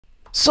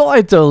So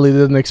I totally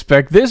didn't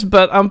expect this,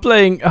 but I'm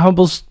playing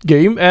Humble's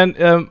game, and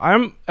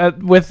I'm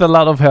with a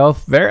lot of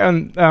health there,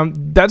 and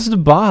that's the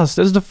boss.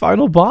 That's the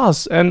final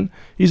boss, and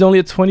he's only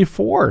at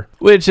 24,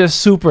 which is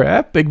super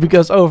epic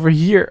because over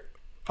here...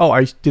 Oh,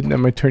 I didn't have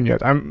my turn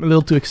yet. I'm a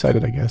little too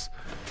excited, I guess.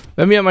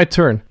 Let me have my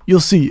turn.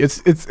 You'll see.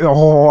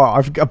 Oh,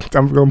 I'm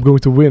going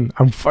to win.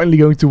 I'm finally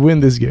going to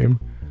win this game.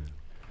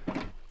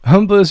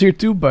 Humble is here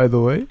too, by the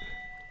way.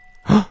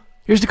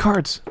 Here's the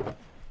cards.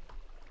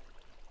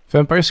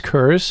 Vampire's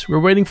Curse.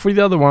 We're waiting for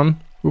the other one.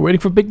 We're waiting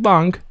for Big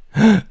Bang.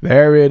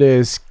 There it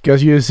is.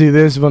 Because you see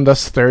this one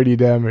does 30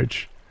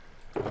 damage.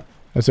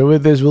 And so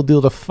with this we'll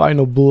deal the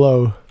final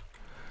blow.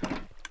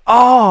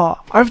 Oh,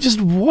 I've just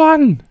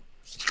won.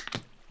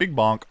 Big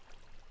bonk.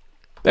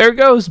 There it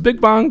goes, Big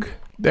Bang.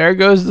 There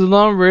goes the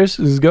numbers.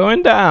 It's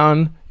going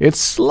down. It's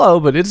slow,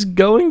 but it's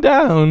going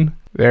down.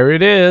 There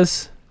it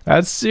is.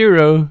 That's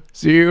 0,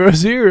 0,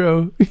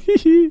 0.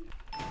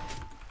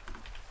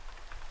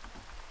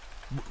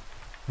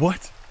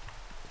 What?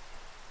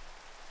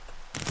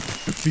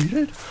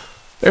 Defeated?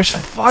 There's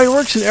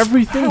fireworks and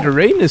everything. The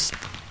rain is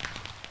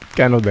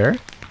kind of there.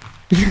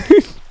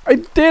 I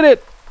did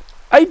it!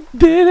 I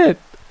did it!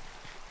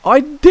 I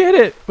did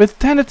it! With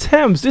 10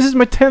 attempts. This is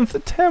my 10th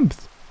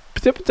attempt.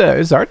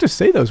 It's hard to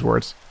say those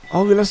words.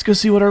 Oh, let's go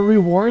see what our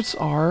rewards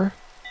are.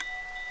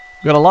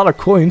 We got a lot of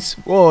coins.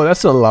 Whoa,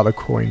 that's a lot of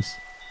coins.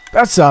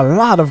 That's a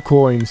lot of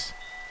coins.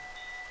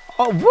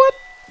 Oh, what?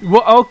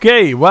 Well,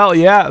 okay, well,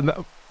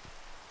 yeah.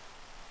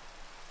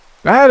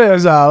 That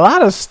is a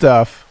lot of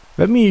stuff.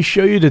 Let me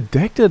show you the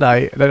deck that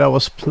I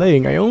was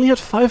playing. I only had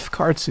 5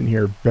 cards in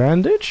here.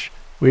 Bandage,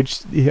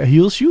 which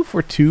heals you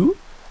for 2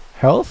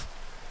 health.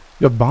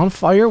 You got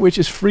Bonfire, which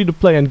is free to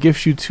play and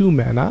gives you 2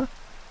 mana.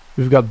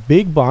 We've got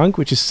Big Bonk,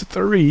 which is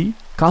 3,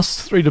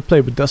 costs 3 to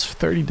play but does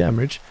 30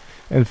 damage.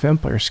 And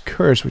Vampire's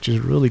Curse, which is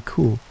really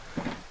cool,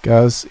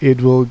 because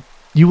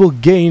you will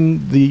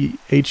gain the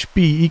HP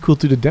equal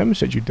to the damage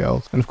that you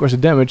dealt. And of course the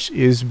damage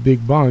is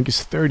Big Bonk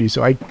is 30,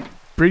 so I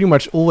pretty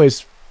much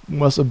always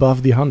was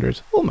above the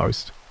 100,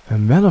 almost.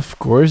 And then of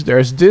course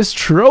there's this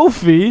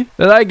trophy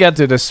that I get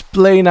to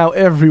display now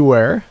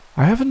everywhere.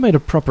 I haven't made a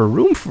proper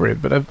room for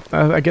it, but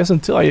I guess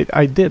until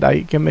I did,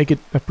 I can make it.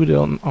 I put it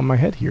on my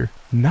head here.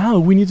 Now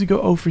we need to go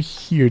over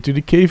here to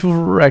the Cave of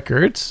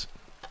Records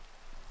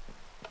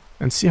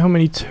and see how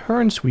many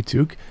turns we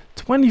took.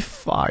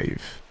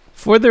 25.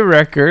 For the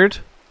record,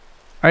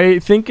 I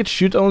think it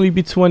should only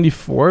be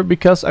 24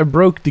 because I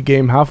broke the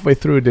game halfway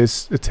through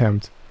this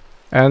attempt.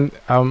 And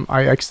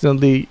I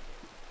accidentally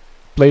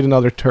played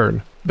another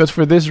turn. But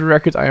for this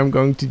record, I am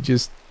going to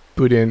just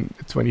put in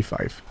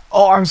 25.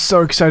 Oh, I'm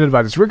so excited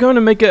about this. We're going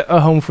to make a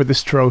home for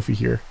this trophy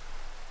here.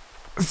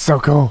 It's so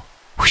cool.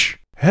 Whoosh.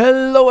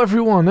 Hello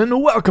everyone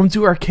and welcome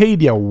to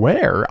Arcadia,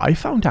 where I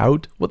found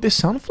out what this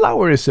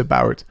sunflower is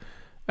about.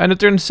 And it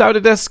turns out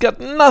it has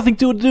got nothing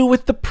to do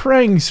with the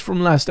pranks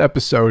from last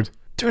episode.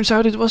 Turns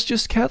out it was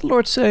just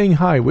Catlord saying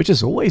hi, which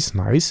is always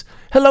nice.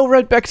 Hello,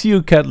 right back to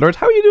you, Catlord.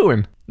 How are you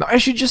doing? Now,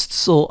 as you just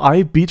saw,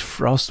 I beat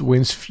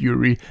Frostwind's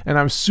Fury, and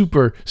I'm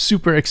super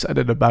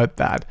excited about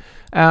that.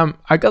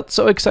 I got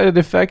so excited,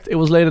 in fact, it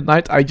was late at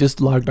night, I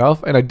just logged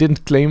off, and I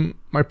didn't claim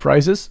my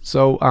prizes,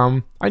 so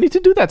I need to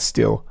do that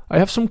still. I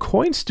have some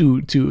coins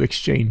to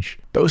exchange.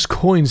 Those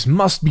coins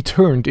must be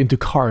turned into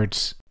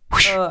cards.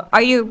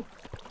 Are you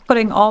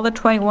putting all the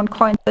 21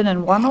 coins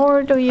in one,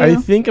 or do you? I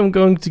think I'm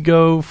going to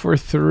go for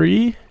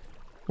 3,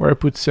 where I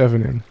put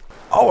 7 in.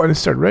 Oh, and it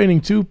started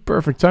raining too.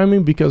 Perfect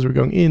timing, because we're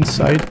going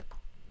inside.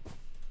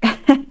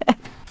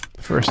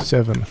 First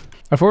 7.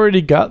 I've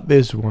already got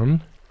this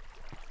one.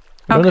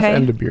 I don't have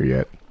Ender Beer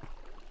yet.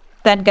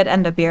 Then get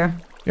Ender Beer.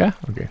 Yeah?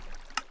 Okay.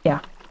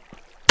 Yeah.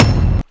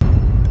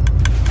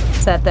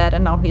 Said that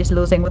and now he's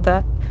losing with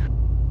that.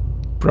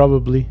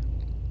 Probably.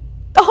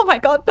 Oh my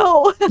god,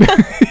 no!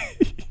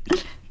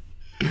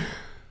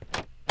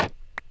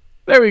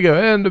 There we go,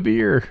 Ender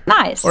Beer.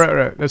 Nice.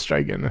 Alright, let's try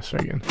again,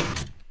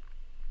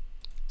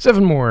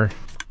 7 more.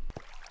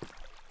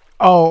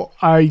 Oh,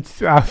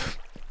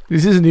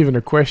 this isn't even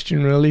a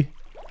question, really.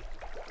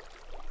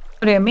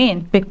 What do you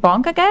mean? Big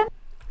bonk again?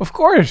 Of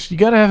course, you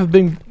gotta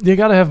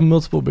have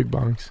multiple big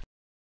bonks.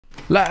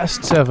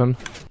 Last 7.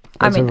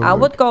 I mean, I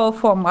would go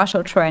for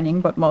martial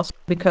training, but mostly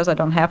because I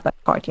don't have that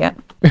card yet.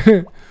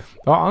 Well,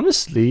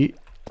 honestly,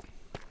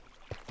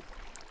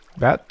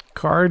 that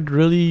card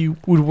really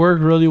would work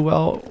really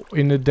well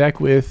in a deck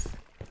with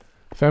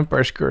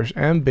Vampire's Curse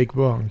and Big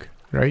Bonk,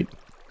 right?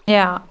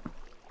 Yeah,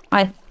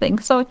 I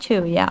think so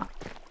too, yeah.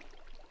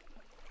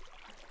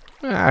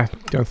 I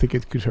don't think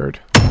it could hurt.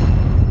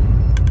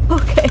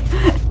 Okay.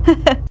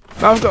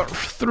 Now I've got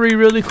 3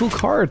 really cool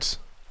cards.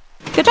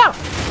 Good job.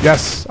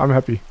 Yes, I'm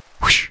happy.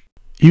 Whoosh.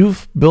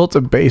 You've built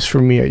a base for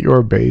me at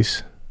your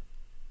base,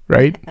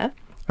 right? Yeah.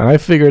 And I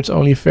figure it's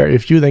only fair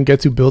if you then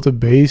get to build a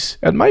base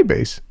at my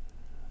base.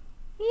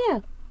 Yeah.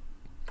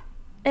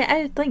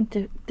 I think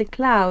the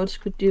clouds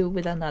could do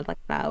with another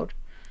cloud.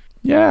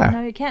 Yeah.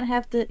 No, you can't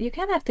have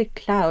the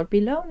cloud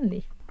be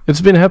lonely. It's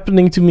been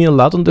happening to me a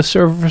lot on the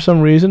server for some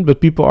reason, but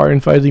people are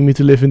inviting me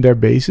to live in their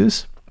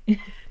bases.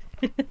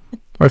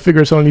 I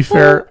figure it's only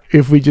fair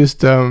if we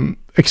just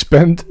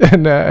expand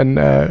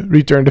and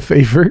return the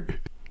favor.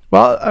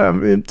 Well,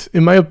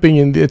 in my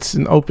opinion, it's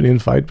an open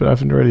invite, but I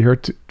haven't really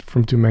heard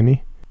from too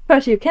many.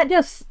 Because you can't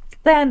just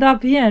stand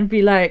up here and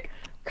be like,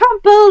 come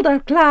build a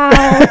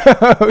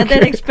cloud, and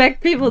then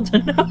expect people to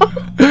know.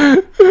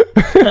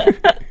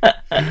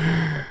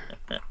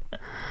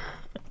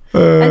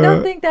 I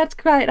don't think that's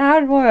quite how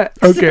it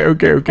works. Okay.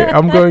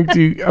 I'm going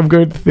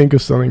to think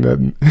of something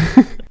then.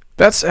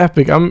 That's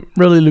epic. I'm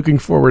really looking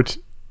forward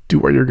to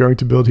what you're going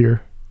to build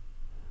here.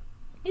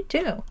 Me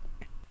too.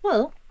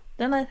 Well,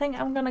 then I think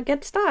I'm gonna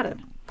get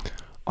started.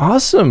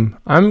 Awesome.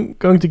 I'm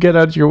going to get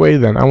out of your way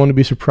then. I want to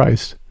be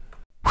surprised.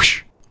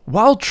 Whoosh.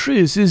 While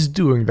Triss is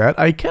doing that,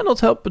 I cannot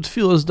help but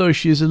feel as though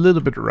she is a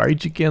little bit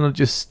right. You cannot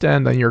just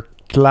stand on your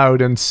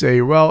cloud and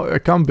say, well, I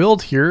come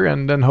build here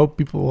and then hope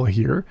people will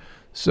hear.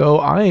 So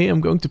I am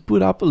going to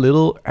put up a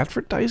little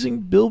advertising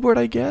billboard,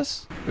 I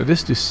guess. That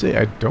is to say,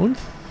 I don't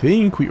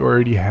think we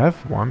already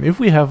have one. If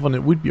we have one,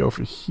 it would be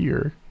over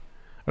here.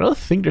 I don't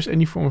think there's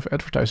any form of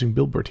advertising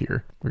billboard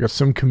here. We got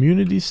some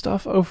community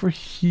stuff over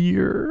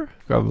here.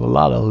 Got a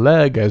lot of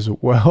lag as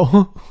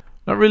well.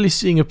 Not really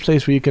seeing a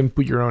place where you can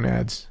put your own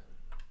ads.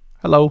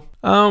 Hello.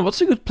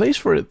 What's a good place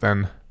for it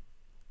then?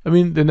 I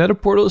mean, the nether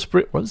portal is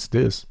pretty... What is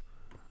this?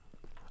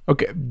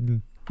 Okay,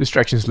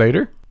 distractions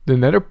later. The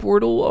nether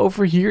portal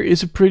over here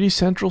is a pretty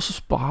central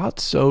spot,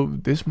 so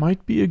this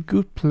might be a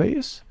good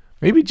place.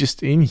 Maybe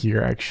just in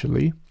here,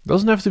 actually.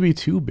 Doesn't have to be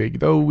too big,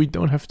 though we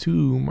don't have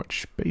too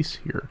much space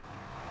here.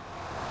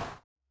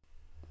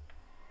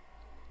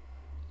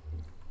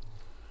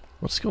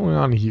 What's going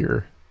on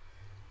here?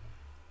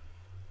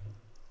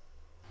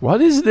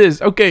 What is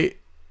this? Okay,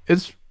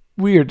 it's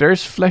weird.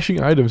 There's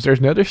flashing items.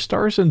 There's nether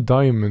stars and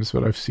diamonds,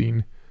 what I've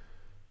seen.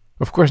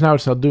 Of course, now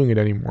it's not doing it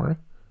anymore.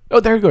 Oh,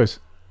 there it goes.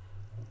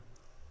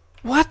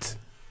 What?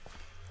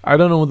 I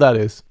don't know what that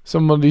is.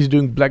 Somebody's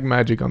doing black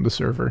magic on the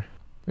server.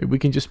 Maybe we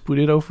can just put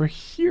it over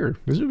here.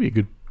 This would be a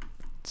good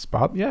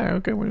spot. Yeah,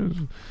 okay.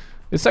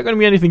 It's not going to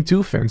be anything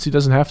too fancy. It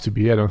doesn't have to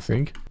be, I don't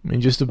think. I mean,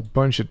 just a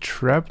bunch of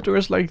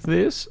trapdoors like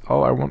this.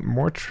 Oh, I want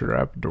more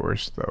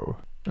trapdoors though.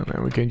 And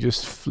then we can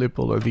just flip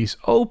all of these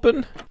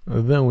open.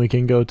 And then we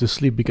can go to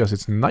sleep because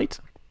it's night.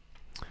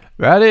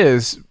 That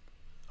is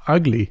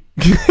ugly.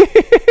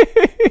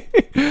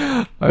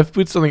 I've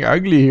put something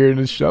ugly here in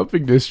the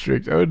shopping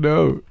district. Oh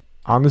no.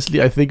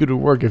 Honestly, I think it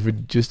would work if we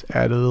just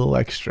add a little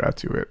extra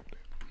to it.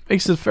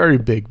 Makes it very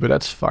big, but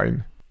that's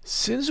fine.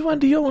 Since when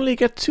do you only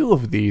get 2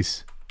 of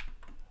these?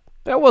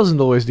 That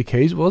wasn't always the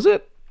case, was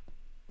it?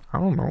 I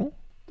don't know.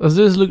 Does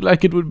this look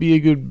like it would be a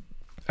good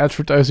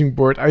advertising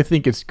board? I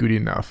think it's good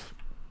enough.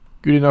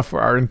 Good enough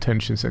for our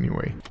intentions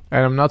anyway.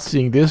 And I'm not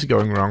seeing this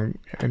going wrong.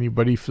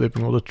 Anybody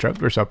flipping all the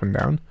trapdoors up and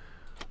down.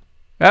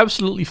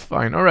 Absolutely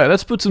fine. Alright,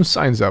 let's put some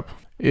signs up.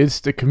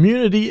 It's the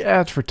community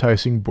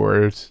advertising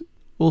board.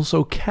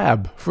 Also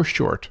CAB for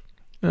short.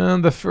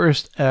 And the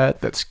first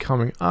ad that's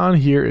coming on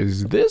here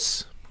is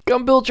this.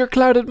 Come build your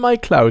cloud at my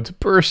cloud,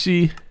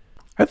 Percy.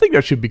 I think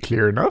that should be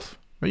clear enough,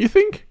 don't you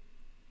think?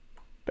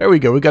 There we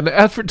go, we got an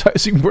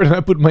advertising board and I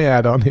put my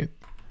ad on it.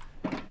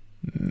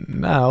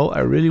 Now, I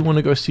really want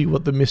to go see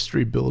what the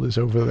mystery build is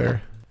over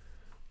there.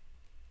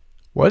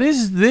 What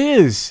is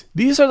this?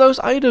 These are those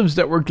items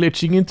that were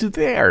glitching into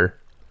there.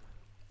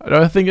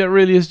 I think that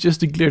really is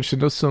just a glitch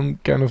and not some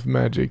kind of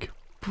magic.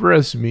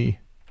 Press me.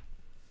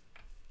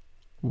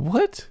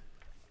 What?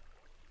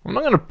 I'm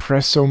not gonna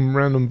press some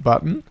random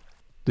button.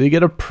 Do you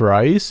get a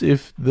prize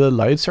if the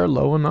lights are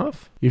low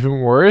enough? Even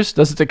worse,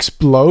 does it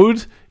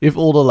explode if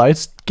all the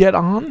lights get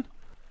on?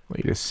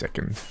 Wait a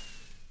second.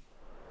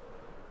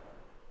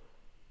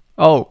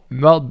 Oh,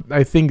 well,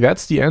 I think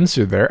that's the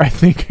answer there. I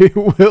think it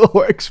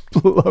will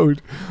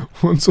explode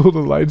once all the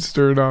lights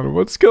turn on.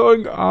 What's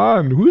going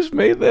on? Who's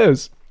made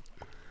this?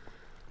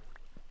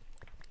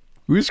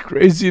 Who's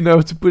crazy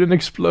enough to put an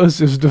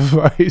explosives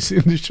device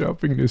in the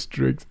shopping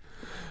district?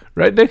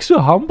 Right next to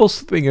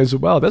Humble's thing as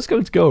well. That's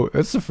going to go.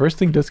 That's the first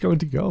thing that's going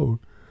to go.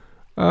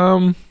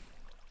 Yeah,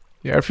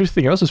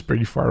 everything else is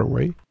pretty far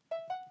away.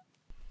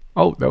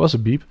 Oh, that was a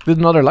beep. Did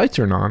another light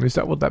turn on? Is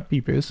that what that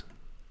beep is?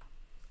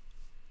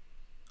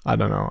 I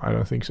don't know. I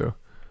don't think so.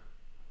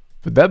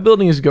 But that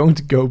building is going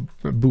to go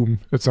boom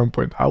at some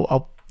point.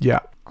 Yeah.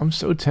 I'm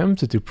so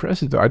tempted to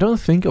press it though. I don't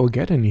think I'll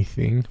get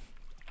anything.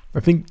 I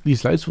think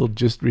these lights will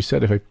just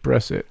reset if I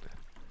press it.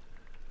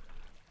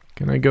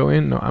 Can I go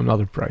in? No, I'm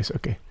not a price.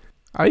 Okay.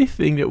 I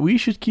think that we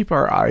should keep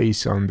our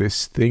eyes on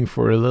this thing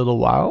for a little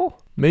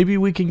while. Maybe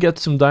we can get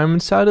some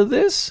diamonds out of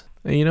this.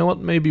 And you know what?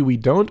 Maybe we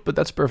don't, but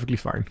that's perfectly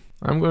fine.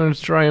 I'm going to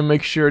try and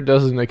make sure it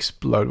doesn't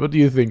explode. What do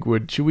you think,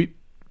 Wood? Should we...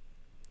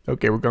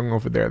 Okay, we're going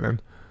over there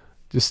then.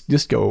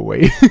 Just go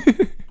away.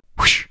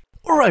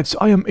 Alright, so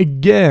I am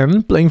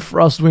again playing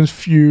Frostwind's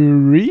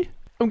Fury.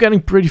 I'm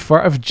getting pretty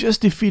far. I've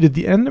just defeated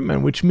the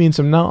Enderman, which means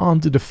I'm now on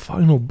to the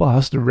final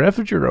boss, the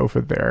Ravager over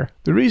there.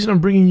 The reason I'm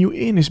bringing you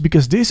in is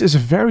because this is a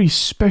very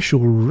special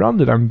run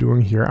that I'm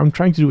doing here. I'm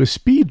trying to do a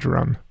speed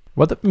run.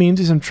 What that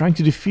means is I'm trying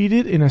to defeat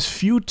it in as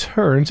few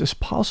turns as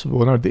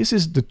possible. Now this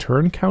is the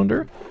turn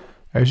counter.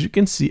 As you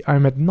can see,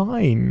 I'm at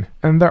 9.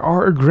 And there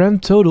are a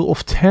grand total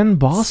of 10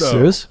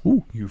 bosses.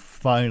 So, you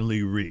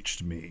finally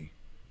reached me.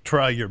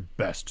 Try your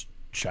best,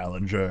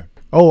 challenger.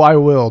 Oh, I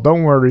will,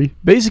 don't worry.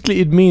 Basically,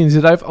 it means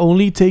that I've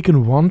only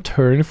taken 1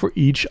 turn for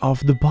each of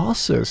the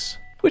bosses,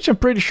 which I'm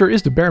pretty sure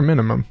is the bare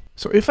minimum.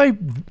 So if I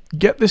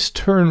get this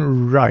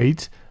turn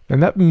right, then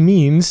that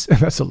means, and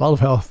that's a lot of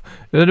health,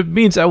 then it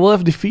means I will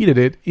have defeated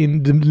it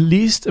in the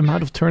least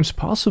amount of turns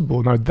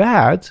possible. Now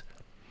that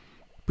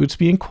puts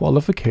me in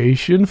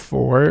qualification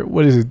for,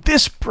 what is it,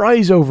 this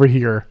prize over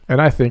here.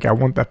 And I think I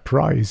want that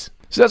prize.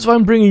 So that's why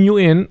I'm bringing you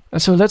in.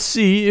 And so let's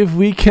see if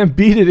we can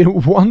beat it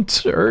in 1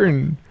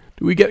 turn.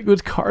 Do we get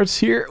good cards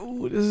here?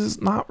 Ooh, this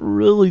is not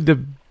really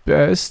the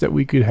best that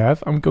we could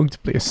have. I'm going to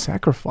play a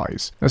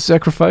sacrifice. A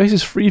sacrifice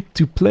is free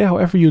to play,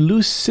 however you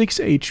lose 6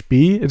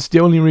 HP. It's the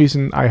only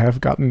reason I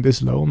have gotten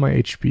this low on my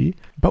HP.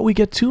 But we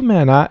get 2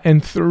 mana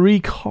and 3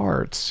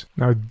 cards.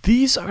 Now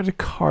these are the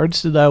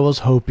cards that I was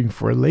hoping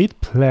for. Late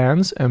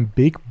Plans and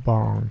Big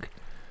Bonk.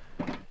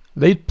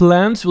 Late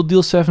Plans will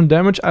deal 7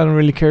 damage. I don't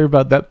really care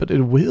about that, but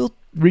it will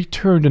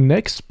return the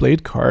next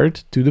played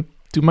card to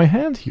my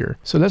hand here.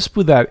 So let's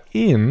put that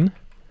in.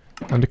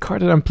 And the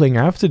card that I'm playing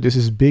after this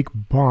is Big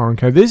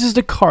Bonk. Now this is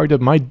the card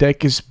that my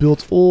deck is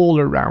built all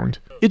around.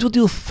 It will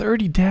deal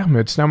 30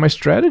 damage. Now my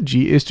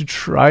strategy is to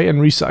try and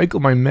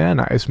recycle my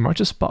mana as much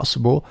as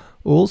possible,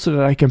 also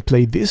that I can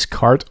play this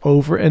card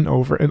over and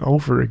over and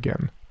over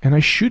again. And I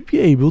should be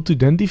able to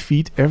then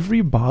defeat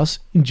every boss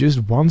in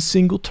just 1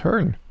 single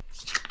turn.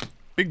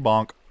 Big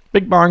bonk.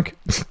 Big Bonk.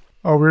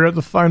 Oh, we're at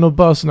the final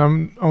boss and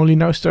I'm only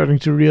now starting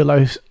to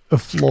realize a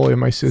flaw in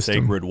my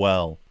system. Sacred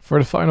Well. For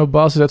the final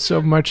boss that's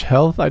so much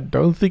health, I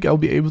don't think I'll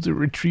be able to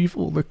retrieve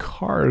all the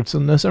cards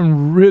unless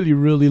I'm really,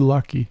 really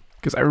lucky.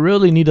 Because I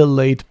really need a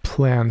Late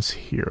Plans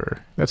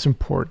here. That's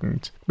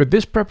important. But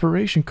this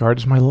preparation card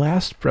is my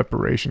last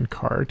preparation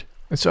card.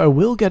 And so I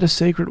will get a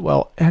Sacred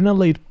Well and a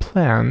Late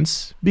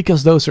Plans,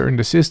 because those are in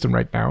the system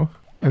right now.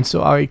 And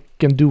so I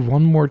can do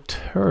 1 more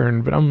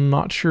turn, but I'm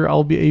not sure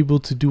I'll be able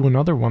to do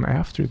another one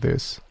after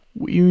this.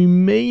 We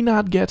may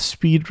not get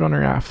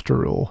speedrunner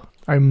after all.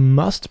 I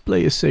must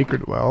play a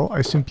Sacred Well.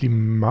 I simply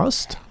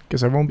must,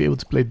 because I won't be able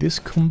to play this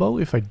combo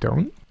if I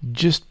don't.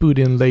 Just put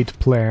in Late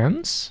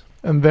Plans.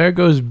 And there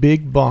goes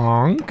Big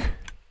Bonk.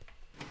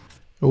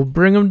 We'll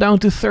bring him down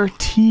to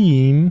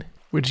 13,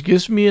 which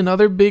gives me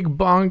another Big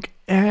Bonk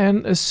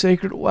and a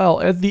Sacred Well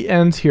at the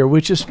end here,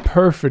 which is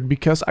perfect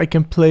because I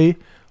can play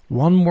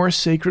 1 more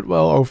Sacred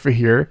Well over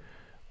here,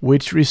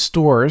 which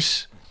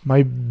restores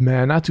my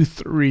mana to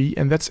 3,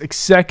 and that's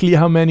exactly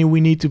how many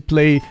we need to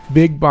play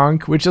Big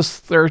Bonk, which is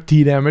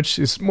 30 damage.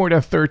 It's more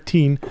than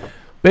 13.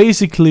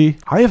 Basically,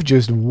 I have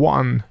just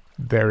won.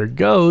 There it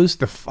goes,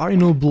 the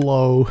final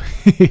blow.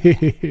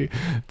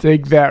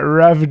 Take that,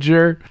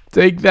 Ravager.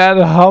 Take that,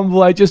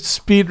 Humble. I just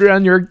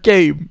speedrun your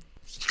game.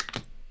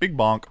 Big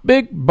bonk.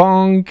 Big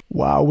Bonk.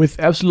 Wow, with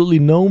absolutely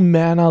no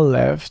mana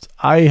left,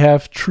 I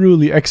have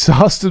truly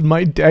exhausted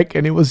my deck,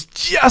 and it was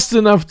just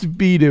enough to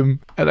beat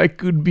him, and I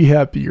couldn't be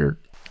happier.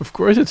 Of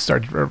course it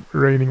started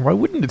raining. Why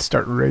wouldn't it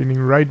start raining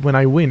right when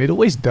I win? It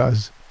always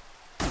does.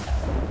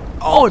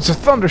 Oh, it's a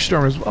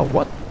thunderstorm as well.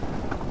 What?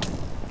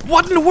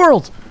 What in the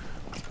world?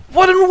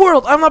 What in the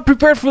world? I'm not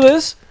prepared for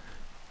this.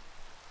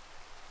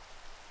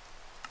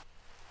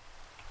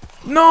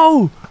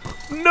 No!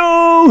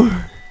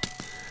 No!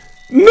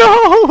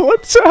 No!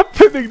 What's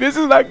happening? This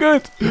is not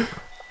good.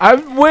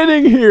 I'm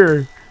winning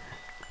here.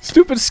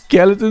 Stupid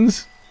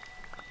skeletons.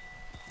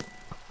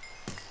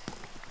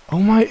 Oh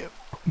my...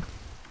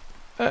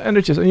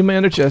 ender chest. I need my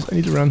ender chest. I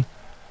need to run.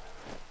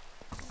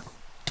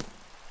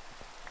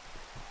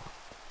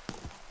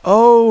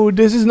 Oh,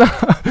 this is not...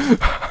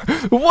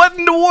 What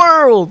in the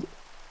world?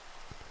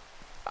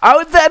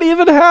 How did that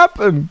even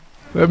happen?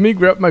 Let me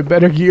grab my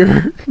better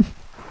gear.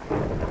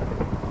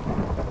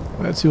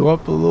 Let's heal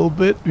up a little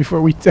bit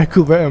before we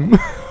tackle them.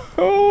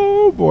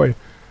 Oh boy.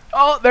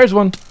 Oh, there's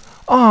one.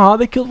 Ah,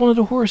 they killed one of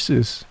the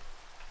horses.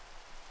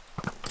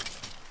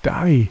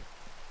 Die.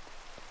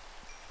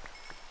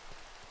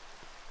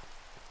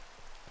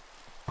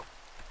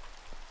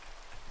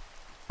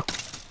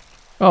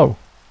 Oh,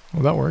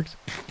 well that worked.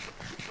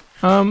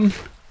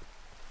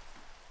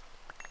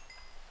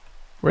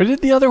 Where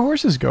did the other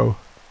horses go?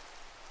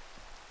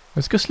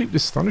 Let's go sleep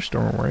this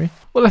thunderstorm away.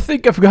 Well, I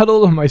think I've got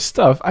all of my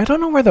stuff. I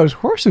don't know where those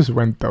horses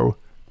went though.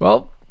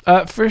 Well,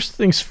 first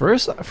things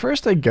first.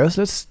 First, I guess,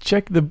 let's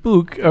check the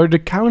book or the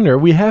counter.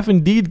 We have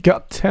indeed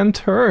got 10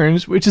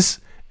 turns, which is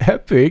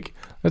epic.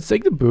 Let's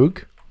take the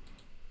book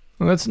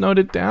and let's note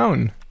it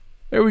down.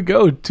 There we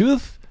go.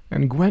 Tooth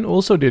and Gwen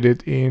also did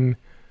it in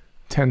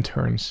 10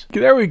 turns. Okay,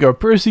 there we go.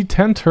 Percy,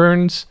 10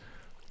 turns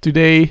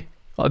today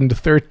on the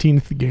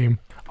 13th game.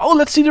 Oh,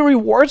 let's see the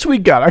rewards we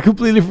got. I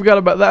completely forgot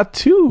about that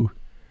too.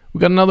 We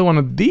got another one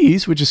of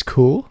these, which is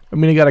cool. I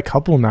mean, I got a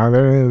couple now.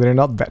 They're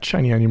not that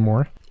shiny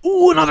anymore.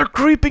 Ooh, another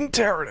Creeping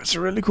Terror. That's a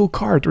really cool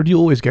card. Or do you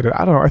always get it?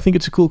 I don't know. I think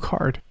it's a cool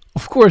card.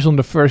 Of course, on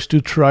the first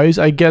 2 tries,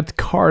 I get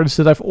cards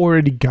that I've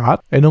already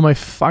got. And on my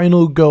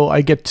final go,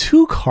 I get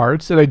 2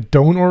 cards that I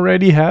don't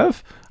already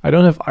have. I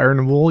don't have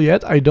Iron Wall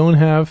yet. I don't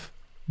have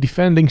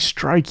Defending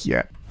Strike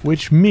yet.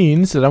 Which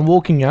means that I'm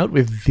walking out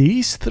with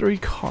these 3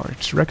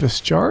 cards. Reckless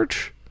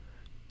Charge,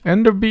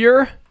 Ender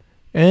Beer,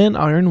 and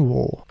Iron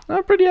Wall.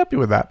 I'm pretty happy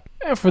with that.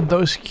 And for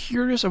those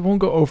curious, I won't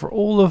go over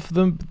all of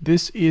them. But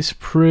this is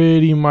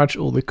pretty much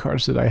all the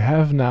cards that I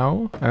have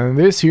now. And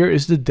this here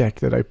is the deck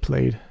that I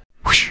played.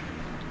 Whoosh.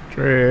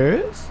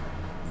 Tris?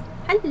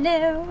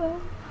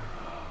 Hello.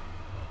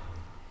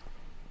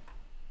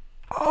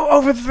 Oh,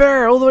 over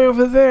there, all the way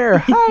over there.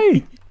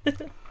 Hi.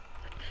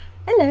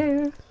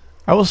 Hello.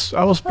 I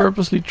was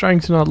purposely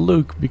trying to not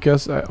look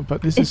because,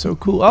 but this is so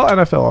cool. Oh,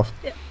 and I fell off.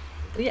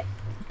 Yeah.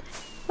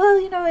 Well,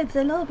 you know, it's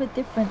a little bit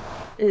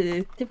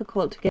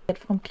difficult to get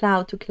from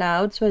cloud to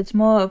cloud, so it's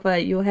more of a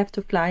you have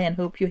to fly and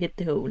hope you hit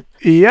the hole.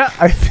 Yeah,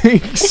 I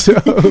think so.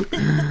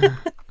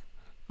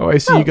 Oh, I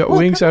see you got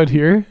wings out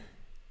here.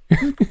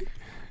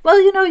 Well,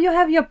 you know, you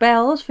have your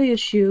bells for your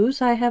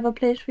shoes. I have a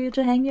place for you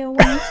to hang your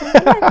wings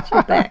and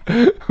your back.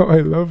 Oh, I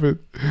love it.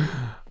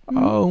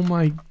 Oh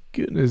my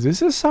goodness,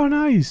 this is so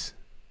nice.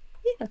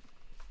 Yeah.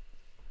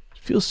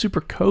 Feels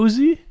super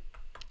cozy.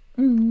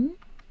 Mm-hmm.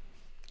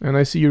 And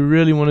I see you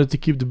really wanted to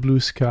keep the blue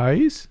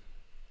skies.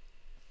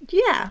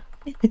 Yeah.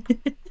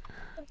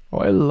 Oh,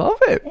 I love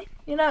it.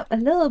 You know, a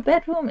little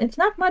bedroom, it's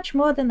not much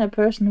more than a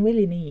person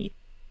really needs.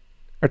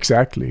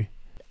 Exactly.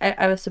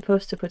 I was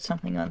supposed to put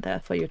something on there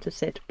for you to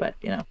sit, but,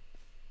 you know.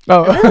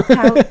 Oh, a little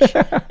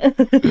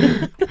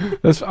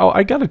couch.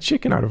 I got a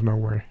chicken out of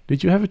nowhere.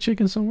 Did you have a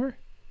chicken somewhere?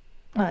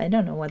 Oh, I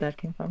don't know where that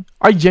came from.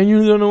 I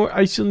genuinely don't know.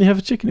 I suddenly have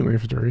a chicken in my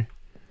inventory.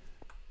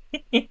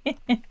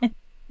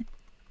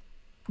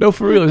 No,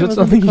 for real. Is that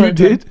something you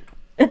did?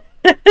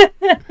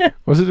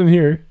 Was it in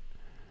here?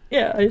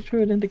 Yeah, I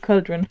threw it in the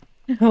cauldron.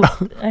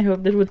 I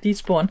hope that would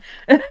despawn.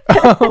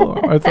 Oh,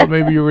 I thought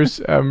maybe you were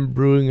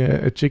brewing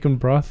a chicken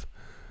broth.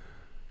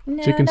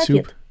 No, Chicken not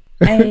soup.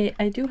 Yet.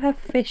 I do have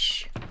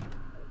fish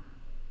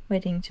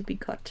waiting to be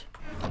caught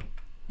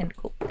and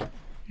cooked.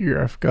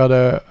 Here, I've got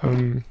a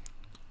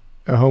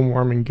home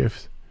warming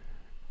gift.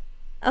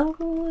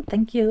 Oh,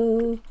 thank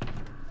you.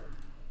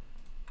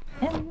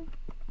 And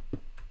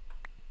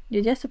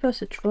you're just supposed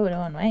to throw it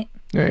on, right?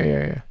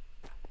 Yeah.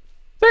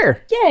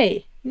 There!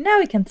 Yay! Now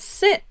we can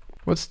sit.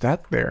 What's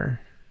that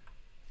there?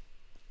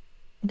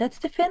 That's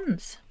the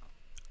fins.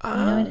 You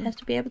know, it has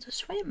to be able to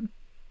swim.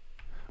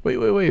 Wait,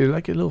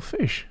 like a little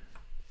fish.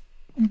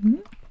 Mm-hmm.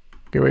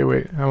 Okay,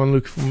 wait. I want to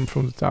look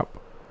from the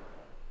top.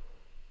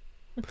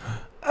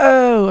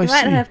 Oh, I You see.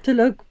 might have to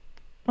look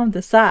from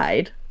the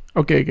side.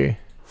 Okay.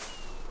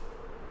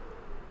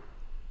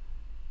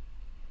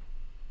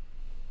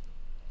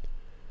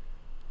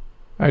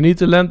 I need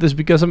to land this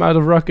because I'm out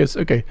of rockets.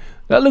 Okay,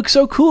 that looks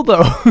so cool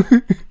though.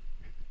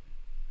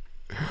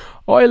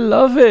 Oh, I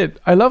love it.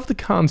 I love the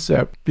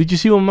concept. Did you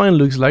see what mine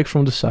looks like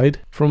from the side?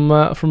 From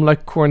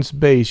like Corn's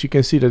base, you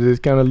can see that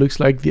it kind of looks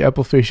like the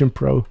Apple Vision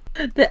Pro.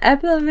 The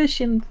Apple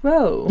Vision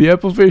Pro. The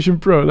Apple Vision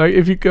Pro. Like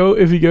if you go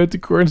to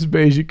Corn's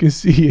base, you can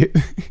see it.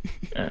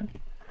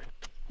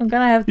 I'm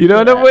gonna have to. You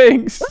know the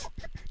wings.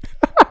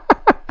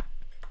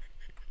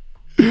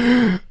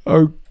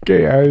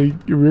 Okay,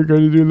 we're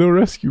gonna do a little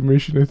rescue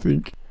mission, I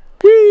think.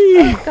 Whee!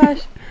 Oh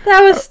gosh,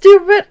 that was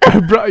stupid. I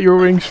brought your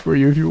wings for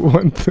you if you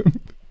want them.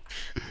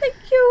 Thank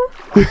you.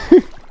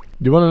 Do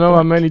you want to know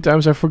how many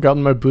times I've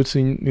forgotten my boots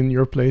in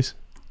your place?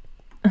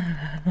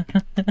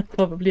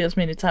 Probably as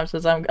many times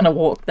as I'm gonna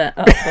walk that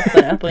up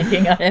there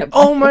thinking I have.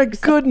 Oh my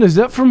goodness,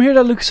 that from here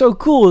that looks so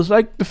cool. It's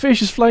like the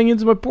fish is flying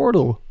into my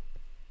portal.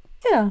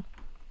 Yeah.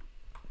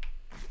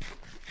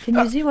 Can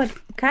you see what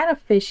kind of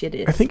fish it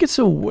is? I think it's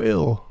a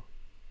whale.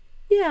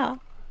 Yeah.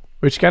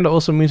 Which kind of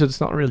also means that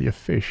it's not really a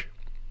fish.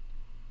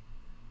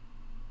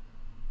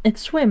 It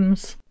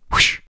swims.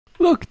 Whoosh.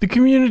 Look, the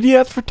community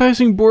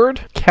advertising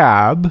board,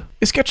 CAB,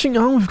 is catching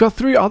on. We've got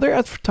 3 other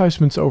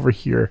advertisements over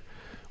here.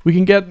 We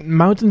can get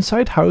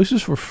mountainside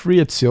houses for free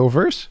at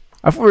Silvers.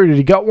 I've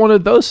already got one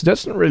of those, so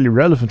that's not really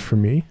relevant for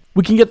me.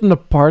 We can get an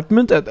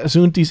apartment at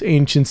Azunti's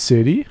ancient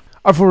city.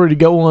 I've already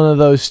got one of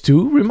those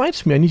too.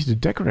 Reminds me I need to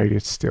decorate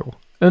it still.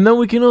 And then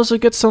we can also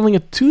get something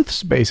at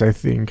Tooth's base, I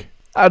think.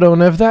 I don't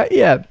have that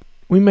yet.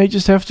 We may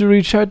just have to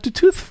reach out to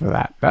Tooth for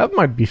that. That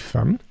might be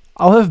fun.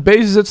 I'll have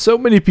bases at so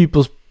many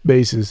people's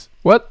bases.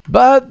 What?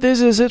 But this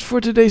is it for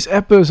today's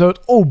episode.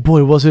 Oh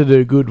boy, was it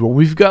a good one.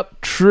 We've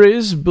got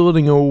Tris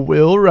building a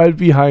wheel right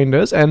behind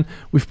us, and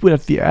we've put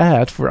up the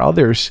ad for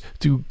others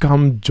to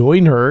come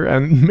join her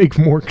and make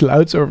more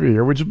clouds over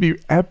here, which will be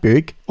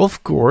epic.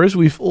 Of course,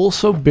 we've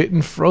also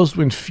bitten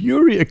Frostwind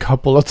Fury a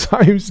couple of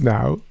times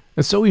now,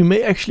 and so we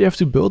may actually have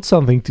to build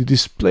something to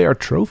display our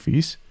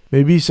trophies.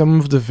 Maybe some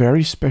of the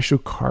very special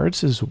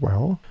cards as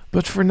well.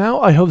 But for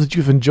now, I hope that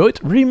you've enjoyed.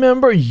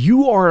 Remember,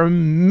 you are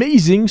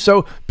amazing.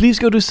 So please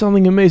go do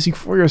something amazing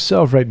for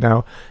yourself right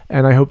now.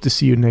 And I hope to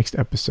see you next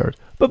episode.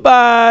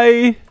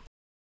 Bye-bye.